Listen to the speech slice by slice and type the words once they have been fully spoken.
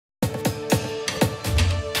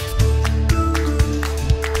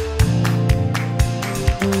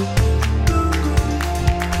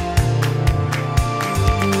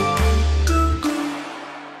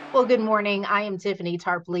good morning. I am Tiffany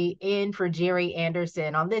Tarpley in for Jerry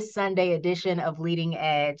Anderson on this Sunday edition of Leading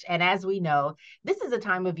Edge. And as we know, this is a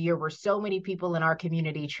time of year where so many people in our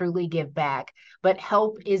community truly give back, but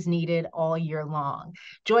help is needed all year long.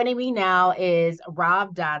 Joining me now is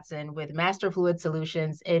Rob Dodson with Master Fluid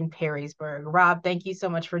Solutions in Perrysburg. Rob, thank you so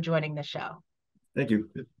much for joining the show. Thank you.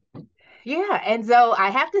 Yeah, and so I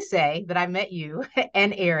have to say that I met you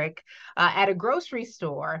and Eric at a grocery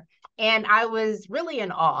store, and I was really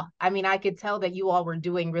in awe. I mean, I could tell that you all were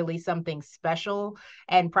doing really something special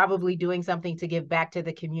and probably doing something to give back to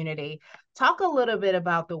the community. Talk a little bit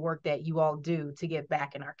about the work that you all do to give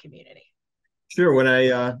back in our community. Sure. When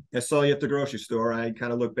I saw you at the grocery store, I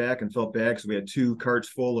kind of looked back and felt bad because we had two carts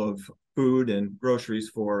full of food and groceries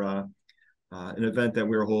for an event that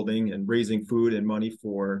we were holding and raising food and money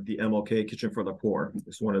for the MLK Kitchen for the Poor.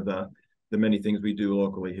 It's one of the many things we do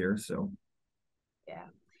locally here. So, yeah.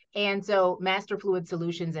 And so Master Fluid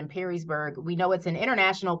Solutions in Perrysburg, we know it's an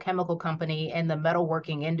international chemical company in the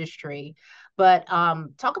metalworking industry, but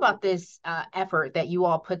talk about this effort that you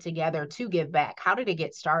all put together to give back. How did it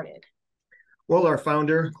get started? well, our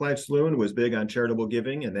founder, Clive Sloan, was big on charitable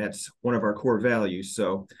giving, and that's one of our core values.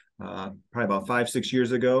 So, probably about 5, 6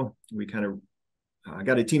 years ago, we kind of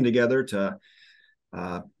got a team together to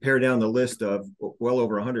pare down the list of well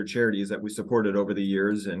over 100 charities that we supported over the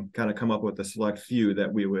years and kind of come up with a select few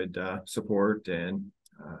that we would support and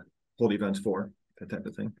hold events for, that type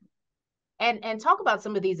of thing. And talk about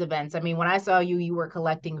some of these events. I mean, when I saw you, you were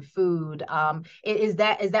collecting food. Is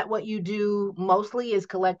that what you do mostly, is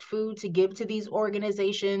collect food to give to these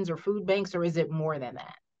organizations or food banks, or is it more than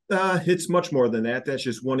that? It's much more than that. That's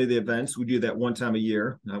just one of the events. We do that one time a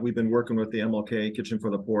year. We've been working with the MLK Kitchen for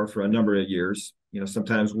the Poor for a number of years.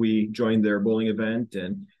 Sometimes we join their bowling event,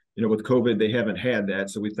 and with COVID, they haven't had that,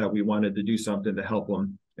 so we thought we wanted to do something to help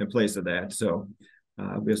them in place of that. So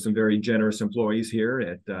we have some very generous employees here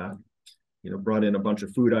at brought in a bunch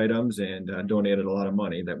of food items and donated a lot of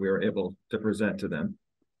money that we were able to present to them.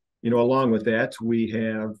 Along with that,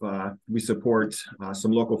 we support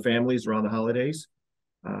some local families around the holidays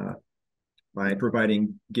by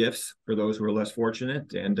providing gifts for those who are less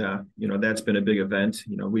fortunate. And, that's been a big event.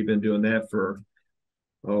 We've been doing that for,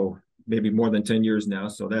 maybe more than 10 years now.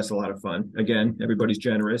 So that's a lot of fun. Again, everybody's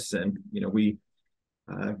generous, and, we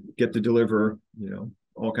get to deliver,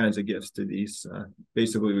 all kinds of gifts to these.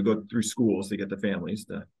 Basically, we go through schools to get the families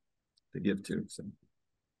to give to. So.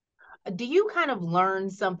 Do you kind of learn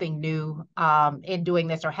something new in doing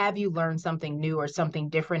this, or have you learned something new or something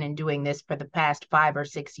different in doing this for the past 5 or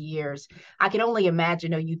 6 years? I can only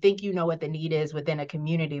imagine, you think you know what the need is within a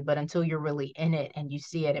community, but until you're really in it and you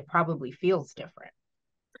see it, it probably feels different.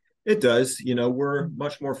 It does. We're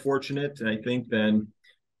much more fortunate, I think, than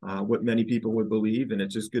what many people would believe, and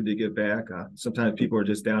it's just good to give back. Sometimes people are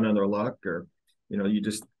just down on their luck, or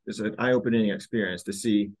it's an eye-opening experience to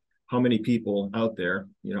see how many people out there,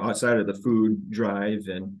 outside of the food drive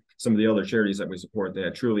and some of the other charities that we support,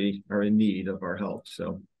 that truly are in need of our help.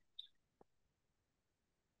 So.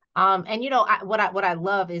 What I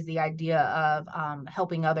love is the idea of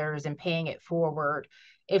helping others and paying it forward.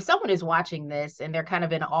 If someone is watching this and they're kind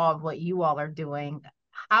of in awe of what you all are doing,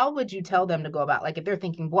 how would you tell them to go about, like, if they're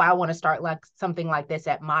thinking, boy, I want to start like something like this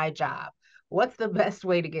at my job, what's the best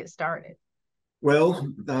way to get started? Well,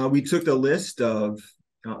 we took the list of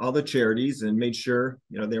all the charities and made sure,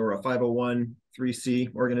 they were a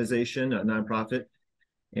 501(c) organization, a nonprofit,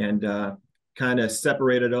 and kind of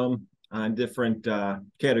separated them on different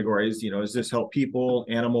categories. Does this help people,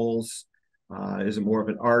 animals? Is it more of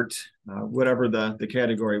an art? Whatever the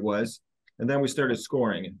category was. And then we started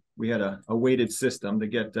scoring. We had a weighted system to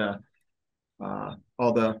get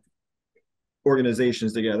all the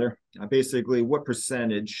organizations together. Basically, what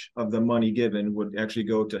percentage of the money given would actually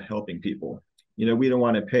go to helping people? We don't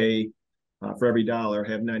want to pay for every dollar,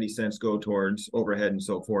 have 90 cents go towards overhead and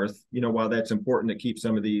so forth. While that's important to keep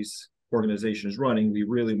some of these organizations running, we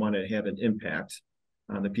really want to have an impact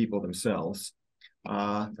on the people themselves.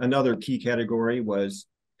 Another key category was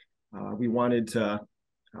we wanted to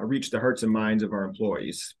reach the hearts and minds of our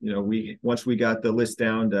employees. Once we got the list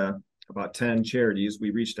down to about 10 charities, we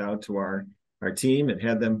reached out to our team and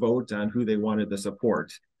had them vote on who they wanted to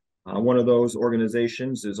support. One of those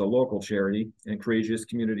organizations is a local charity, and Courageous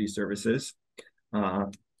Community Services.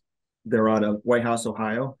 They're out of White House,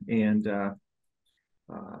 Ohio, and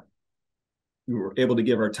we were able to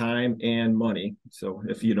give our time and money. So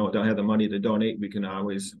if you don't have the money to donate, we can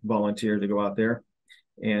always volunteer to go out there.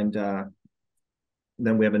 And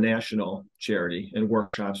then we have a national charity and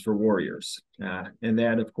workshops for warriors. And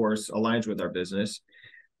that, of course, aligns with our business.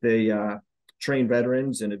 They train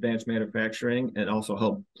veterans in advanced manufacturing and also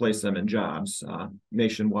help place them in jobs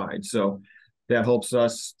nationwide. So that helps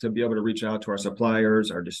us to be able to reach out to our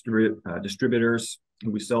suppliers, our distributors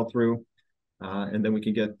who we sell through, and then we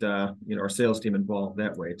can get our sales team involved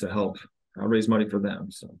that way to help raise money for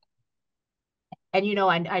them. So. And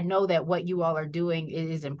I know that what you all are doing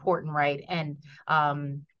is important, right? And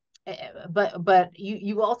but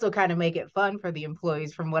you also kind of make it fun for the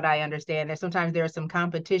employees, from what I understand. That sometimes there are some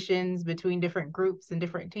competitions between different groups and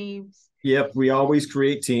different teams. Yep, we always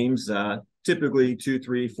create teams, typically 2,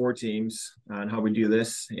 3, 4 teams on how we do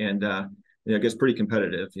this, and it gets pretty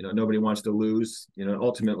competitive. Nobody wants to lose.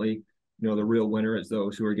 Ultimately, the real winner is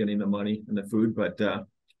those who are getting the money and the food. But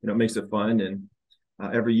it makes it fun, and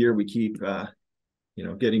every year we keep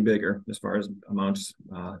getting bigger as far as amounts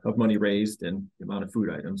of money raised and the amount of food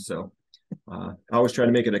items. So I always try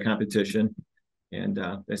to make it a competition, and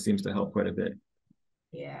that seems to help quite a bit.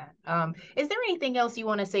 Yeah. Is there anything else you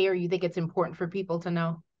want to say, or you think it's important for people to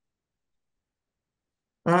know?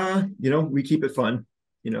 We keep it fun.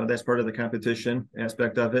 That's part of the competition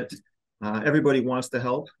aspect of it. Everybody wants to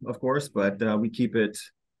help, of course, but we keep it,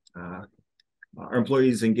 our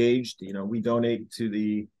employees engaged. We donate to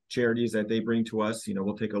the charities that they bring to us.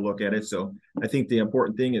 We'll take a look at it. So I think the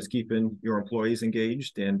important thing is keeping your employees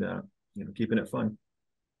engaged and keeping it fun.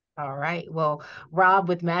 All right. Well, Rob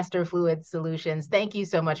with Master Fluid Solutions, thank you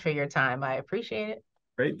so much for your time. I appreciate it.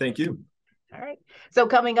 Great. Thank you. All right. So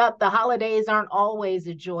coming up, the holidays aren't always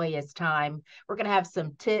a joyous time. We're going to have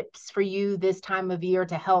some tips for you this time of year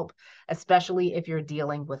to help, especially if you're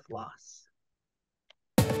dealing with loss.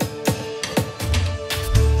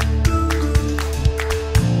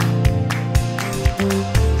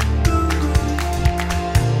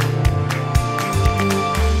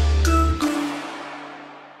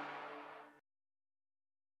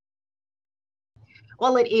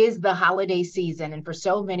 Well, it is the holiday season, and for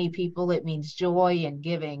so many people, it means joy and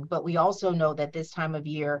giving. But we also know that this time of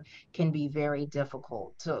year can be very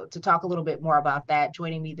difficult. So, to talk a little bit more about that,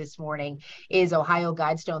 joining me this morning is Ohio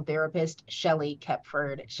Guidestone Therapist Shelly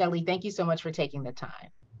Kepford. Shelly, thank you so much for taking the time.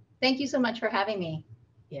 Thank you so much for having me.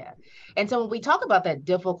 Yeah. And so when we talk about that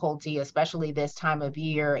difficulty, especially this time of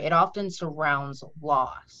year, it often surrounds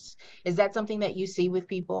loss. Is that something that you see with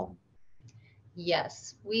people?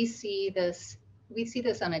 Yes, we see this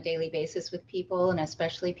on a daily basis with people, and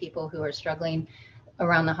especially people who are struggling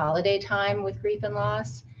around the holiday time with grief and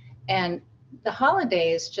loss. And the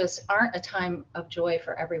holidays just aren't a time of joy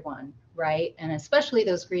for everyone, right? And especially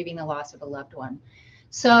those grieving the loss of a loved one.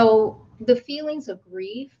 So the feelings of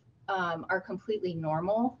grief are completely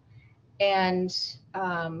normal. And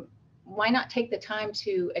why not take the time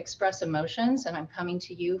to express emotions? And I'm coming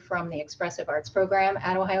to you from the Expressive Arts program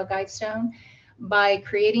at Ohio Guidestone, by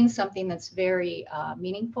creating something that's very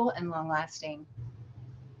meaningful and long-lasting.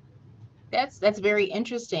 That's very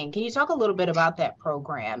interesting. Can you talk a little bit about that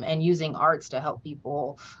program and using arts to help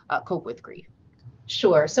people cope with grief?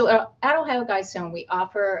 Sure. So at Ohio Guidestone, we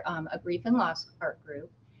offer a grief and loss art group.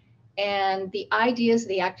 And the ideas,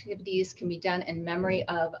 the activities can be done in memory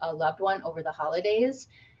of a loved one over the holidays.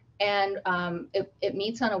 And it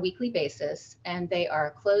meets on a weekly basis, and they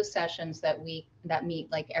are closed sessions that meet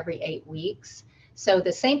like every 8 weeks. So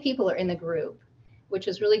the same people are in the group, which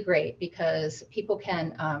is really great because people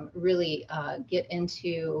can really get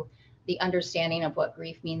into the understanding of what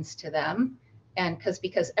grief means to them. And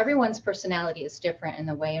because everyone's personality is different in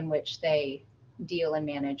the way in which they deal and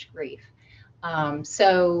manage grief.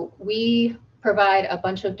 So we provide a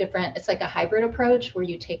bunch of different, it's like a hybrid approach where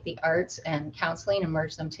you take the arts and counseling and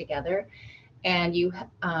merge them together. And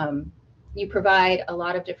you provide a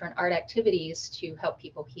lot of different art activities to help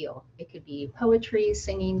people heal. It could be poetry,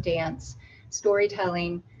 singing, dance,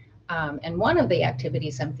 storytelling. And one of the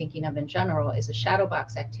activities I'm thinking of in general is a shadow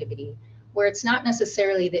box activity, where it's not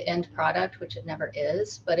necessarily the end product, which it never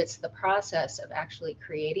is, but it's the process of actually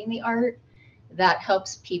creating the art that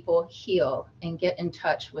helps people heal and get in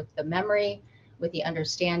touch with the memory, with the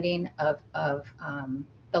understanding of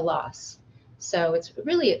the loss. So it's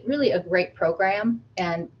really a great program,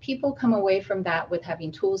 and people come away from that with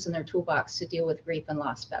having tools in their toolbox to deal with grief and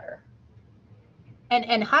loss better.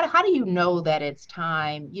 And how do you know that it's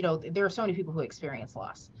time? There are so many people who experience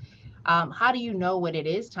loss. How do you know when it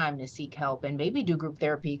is time to seek help and maybe do group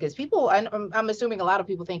therapy? Because I'm assuming a lot of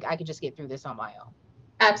people think I could just get through this on my own.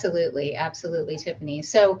 Absolutely, Tiffany.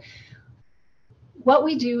 So what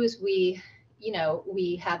we do is we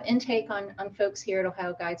have intake on folks here at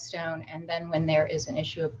Ohio Guidestone, and then when there is an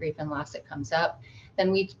issue of grief and loss that comes up,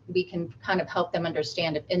 then we can kind of help them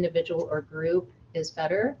understand if individual or group is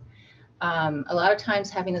better. A lot of times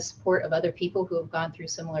having the support of other people who have gone through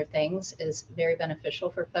similar things is very beneficial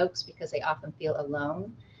for folks because they often feel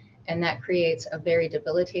alone. And that creates a very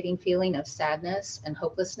debilitating feeling of sadness and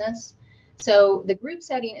hopelessness. So the group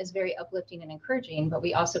setting is very uplifting and encouraging, but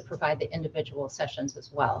we also provide the individual sessions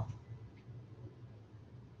as well.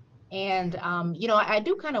 And, I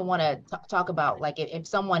do kind of want to talk about like if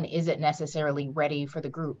someone isn't necessarily ready for the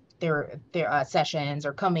group, their sessions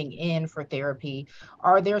or coming in for therapy,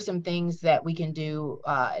 are there some things that we can do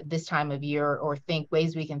this time of year or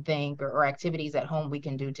ways we can think or activities at home we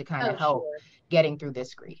can do to kind of help getting through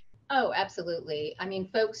this grief? Oh, absolutely. I mean,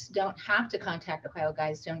 folks don't have to contact Ohio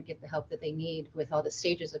Guidestone to get the help that they need with all the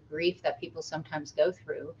stages of grief that people sometimes go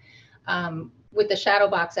through. With the shadow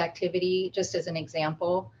box activity, just as an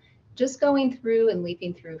example, just going through and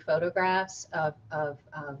leaping through photographs of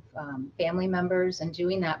family members and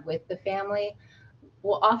doing that with the family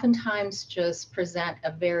will oftentimes just present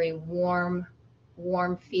a very warm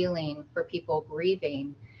feeling for people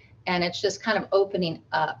grieving. And it's just kind of opening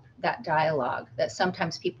up that dialogue that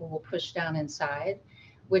sometimes people will push down inside,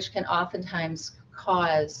 which can oftentimes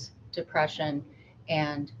cause depression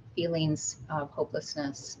and feelings of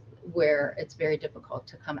hopelessness where it's very difficult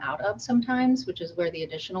to come out of sometimes, which is where the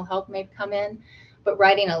additional help may come in. But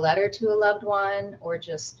writing a letter to a loved one or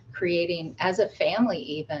just creating, as a family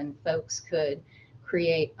even, folks could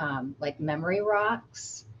create like memory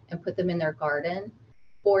rocks and put them in their garden,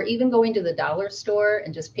 or even going to the dollar store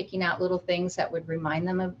and just picking out little things that would remind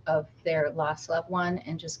them of their lost loved one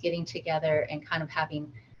and just getting together and kind of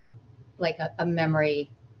having like a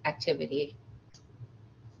memory activity.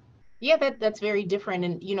 Yeah, that's very different.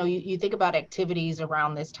 And, you think about activities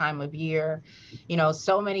around this time of year,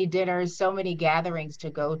 so many dinners, so many gatherings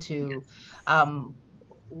to go to.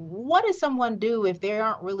 What does someone do if they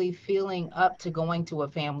aren't really feeling up to going to a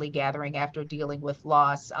family gathering after dealing with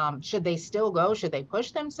loss? Should they still go? Should they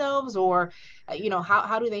push themselves? Or,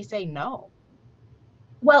 how do they say no?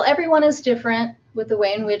 Well, everyone is different with the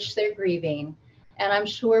way in which they're grieving. And I'm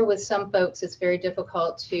sure with some folks, it's very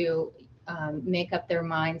difficult to make up their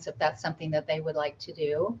minds if that's something that they would like to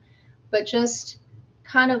do. But just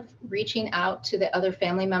kind of reaching out to the other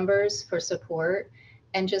family members for support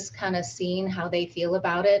and just kind of seeing how they feel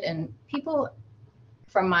about it. And people,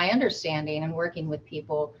 from my understanding and working with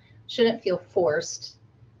people, shouldn't feel forced,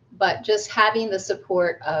 but just having the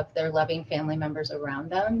support of their loving family members around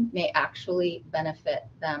them may actually benefit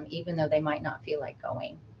them, even though they might not feel like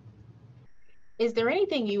going. Is there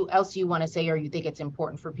anything else you want to say or you think it's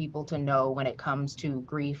important for people to know when it comes to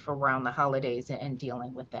grief around the holidays and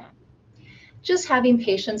dealing with that? Just having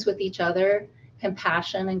patience with each other,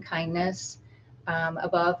 compassion and kindness,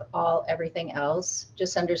 above all, everything else.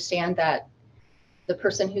 Just understand that the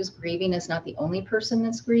person who's grieving is not the only person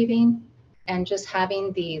that's grieving, and just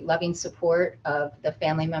having the loving support of the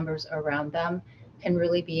family members around them can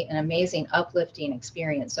really be an amazing, uplifting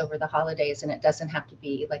experience over the holidays, and it doesn't have to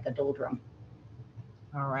be like a doldrum.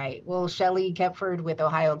 All right. Well, Shelly Kepford with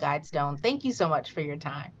Ohio Guidestone, thank you so much for your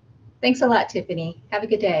time. Thanks a lot, Tiffany. Have a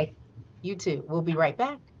good day. You too. We'll be right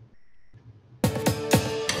back.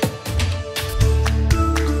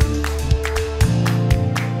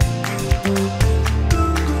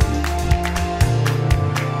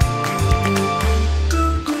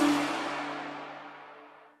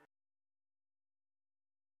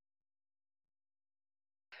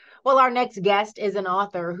 Well, our next guest is an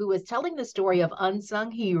author who is telling the story of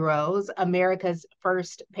unsung heroes, America's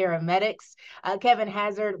first paramedics. Kevin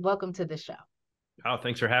Hazzard, welcome to the show. Oh,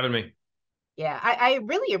 thanks for having me. Yeah, I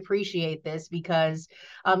really appreciate this because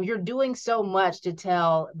you're doing so much to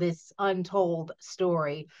tell this untold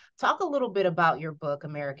story. Talk a little bit about your book,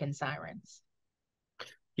 American Sirens.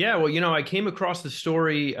 Yeah, well, I came across the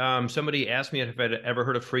story. Somebody asked me if I'd ever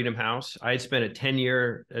heard of Freedom House. I had spent it's going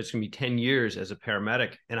to be 10 years as a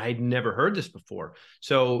paramedic, and I had never heard this before.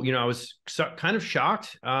 So, I was kind of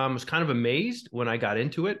shocked. Was kind of amazed when I got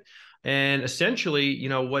into it. And essentially,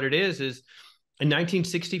 what it is in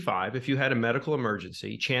 1965, if you had a medical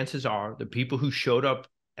emergency, chances are the people who showed up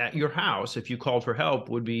at your house, if you called for help,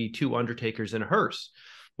 would be two undertakers in a hearse.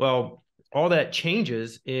 Well, all that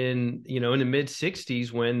changes in the mid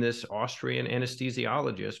 60s when this Austrian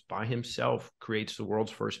anesthesiologist by himself creates the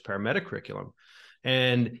world's first paramedic curriculum.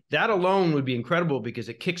 And that alone would be incredible because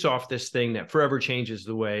it kicks off this thing that forever changes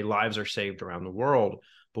the way lives are saved around the world.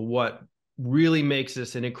 But what really makes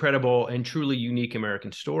this an incredible and truly unique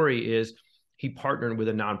American story is he partnered with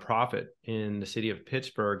a nonprofit in the city of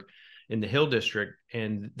Pittsburgh in the Hill District.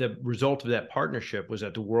 And the result of that partnership was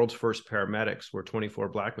that the world's first paramedics were 24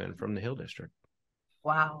 Black men from the Hill District.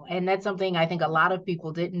 Wow. And that's something I think a lot of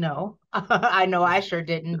people didn't know. I know I sure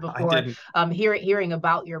didn't I before didn't. hearing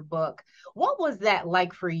about your book. What was that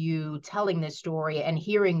like for you telling this story and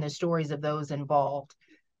hearing the stories of those involved?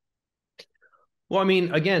 Well, I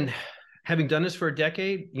mean, again, having done this for a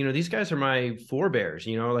decade, these guys are my forebears,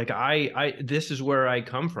 like this is where I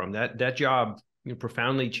come from. That job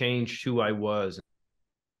profoundly changed who I was.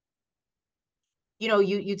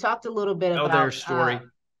 You talked a little bit Tell their about story.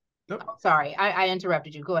 sorry, I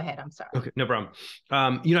interrupted you. Go ahead. I'm sorry. Okay, no problem.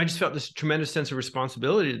 I just felt this tremendous sense of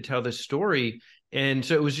responsibility to tell this story. And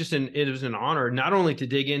so it was an honor not only to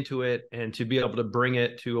dig into it and to be able to bring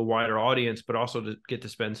it to a wider audience, but also to get to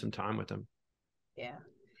spend some time with them. Yeah.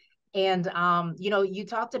 And you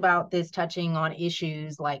talked about this touching on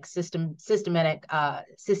issues like systemic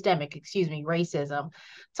racism.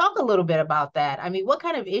 Talk a little bit about that. I mean, what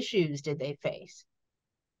kind of issues did they face?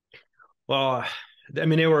 Well, I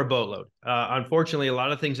mean, they were a boatload. Unfortunately, a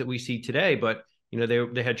lot of things that we see today, but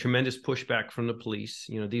they had tremendous pushback from the police.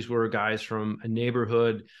 These were guys from a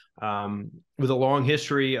neighborhood with a long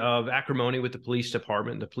history of acrimony with the police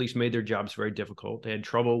department. The police made their jobs very difficult. They had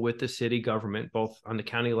trouble with the city government, both on the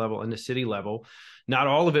county level and the city level. Not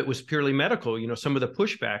all of it was purely medical. Some of the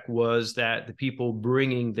pushback was that the people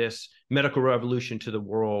bringing this medical revolution to the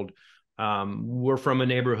world were from a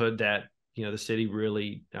neighborhood that the city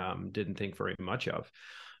really didn't think very much of.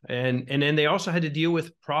 And then they also had to deal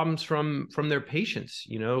with problems from their patients.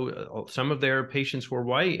 Some of their patients were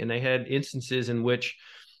white, and they had instances in which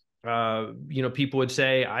people would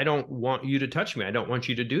say, I don't want you to touch me. I don't want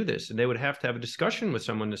you to do this. And they would have to have a discussion with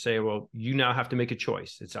someone to say, well, you now have to make a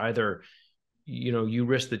choice. It's either, you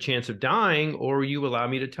risk the chance of dying or you allow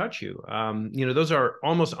me to touch you. Those are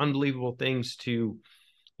almost unbelievable things to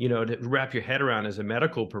wrap your head around as a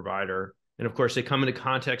medical provider. And of course, they come into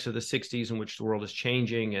context of the 60s in which the world is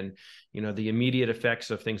changing, and the immediate effects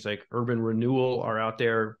of things like urban renewal are out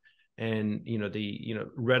there, and the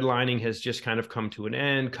redlining has just kind of come to an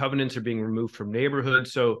end. Covenants are being removed from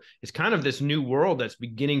neighborhoods, so it's kind of this new world that's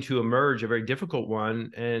beginning to emerge, a very difficult one.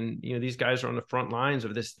 And these guys are on the front lines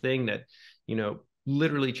of this thing that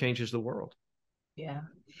literally changes the world. Yeah.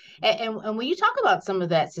 And when you talk about some of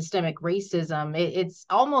that systemic racism, it's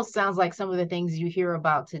almost sounds like some of the things you hear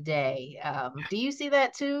about today. Do you see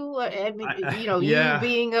that too? I mean, yeah. You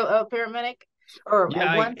being a paramedic, or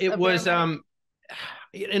once it a was paramedic?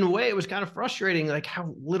 In a way, it was kind of frustrating, like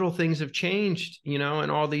how little things have changed, in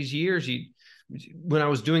all these years. When I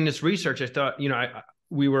was doing this research, I thought,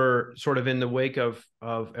 we were sort of in the wake of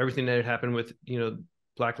everything that had happened with,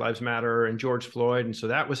 Black Lives Matter and George Floyd. And so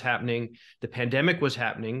that was happening. The pandemic was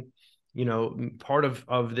happening. Part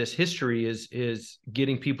of this history is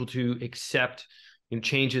getting people to accept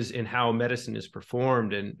changes in how medicine is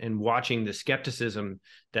performed, and watching the skepticism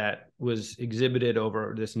that was exhibited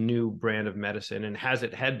over this new brand of medicine, and as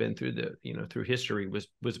it had been through through history, was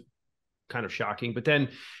kind of shocking. But then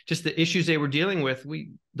just the issues they were dealing with,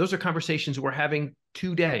 those are conversations we're having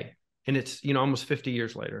today, and it's almost 50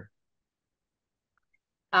 years later.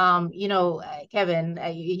 Kevin,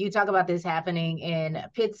 you talk about this happening in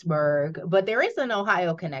Pittsburgh, but there is an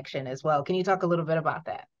Ohio connection as well. Can you talk a little bit about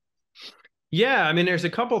that? Yeah, I mean, there's a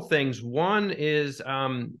couple things. One is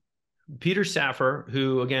Peter Saffer,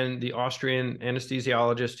 who, again, the Austrian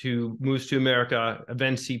anesthesiologist who moves to America,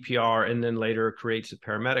 invents CPR, and then later creates a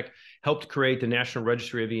paramedic, helped create the National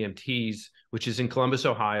Registry of EMTs, which is in Columbus,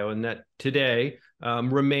 Ohio, and that today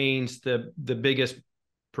remains the biggest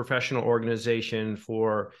professional organization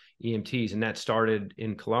for EMTs, and that started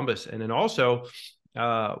in Columbus. And then also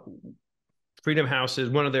Freedom House is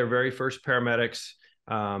one of their very first paramedics,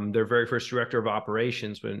 their very first director of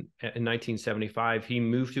operations. When in 1975 he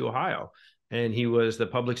moved to Ohio, and he was the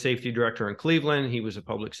public safety director in Cleveland, he was a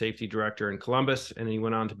public safety director in Columbus, and he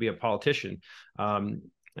went on to be a politician.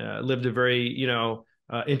 Lived a very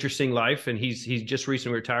interesting life, and he's just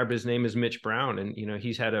recently retired, but his name is Mitch Brown, and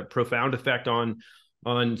he's had a profound effect on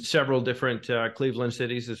several different Cleveland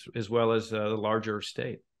cities, as well as the larger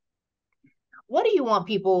state. What do you want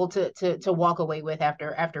people to walk away with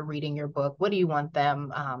after reading your book? What do you want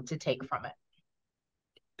them to take from it?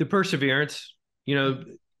 The perseverance.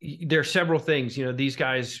 There are several things. These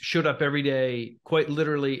guys showed up every day, quite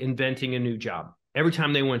literally inventing a new job. Every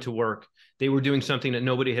time they went to work, they were doing something that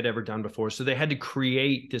nobody had ever done before. So they had to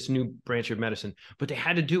create this new branch of medicine, but they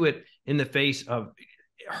had to do it in the face of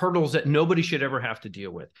hurdles that nobody should ever have to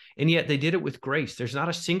deal with. And yet they did it with grace. There's not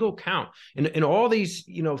a single count in all these,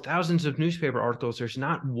 thousands of newspaper articles. There's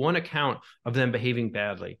not one account of them behaving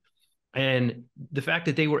badly. And the fact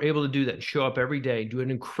that they were able to do that, show up every day, do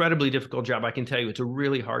an incredibly difficult job. I can tell you, it's a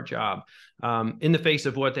really hard job in the face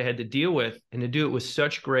of what they had to deal with, and to do it with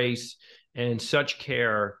such grace and such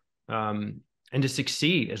care, and to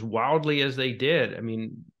succeed as wildly as they did. I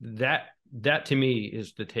mean, that to me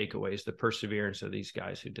is the takeaway, is the perseverance of these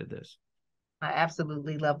guys who did this. I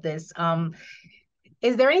absolutely love this.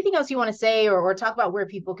 Is there anything else you want to say, or talk about where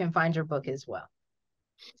people can find your book as well?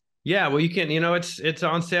 Yeah, well, you can, it's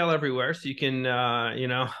on sale everywhere. So you can,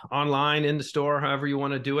 online, in the store, however you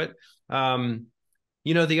want to do it.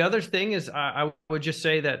 The other thing is, I would just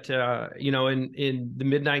say that, in the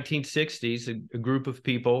mid 1960s, a group of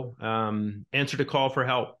people answered a call for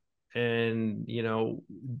help. And,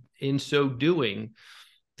 in so doing,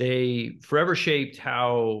 they forever shaped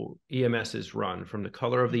how EMS is run, from the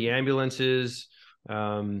color of the ambulances,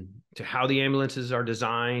 to how the ambulances are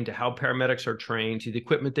designed, to how paramedics are trained, to the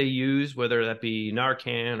equipment they use, whether that be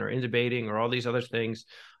Narcan or intubating or all these other things.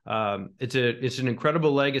 It's an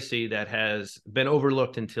incredible legacy that has been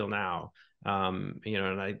overlooked until now. And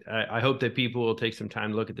I hope that people will take some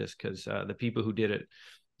time to look at this, because the people who did it,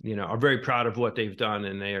 are very proud of what they've done.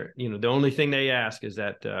 And they are, the only thing they ask is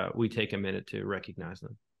that we take a minute to recognize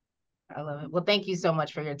them. I love it. Well, thank you so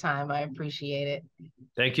much for your time. I appreciate it.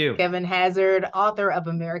 Thank you. Kevin Hazzard, author of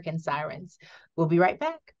American Sirens. We'll be right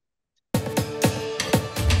back.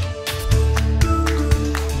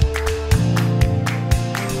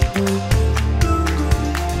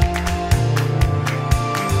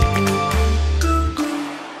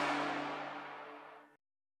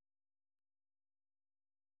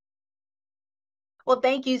 Well,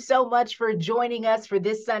 thank you so much for joining us for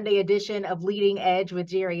this Sunday edition of Leading Edge with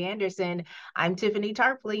Jerry Anderson. I'm Tiffany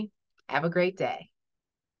Tarpley. Have a great day.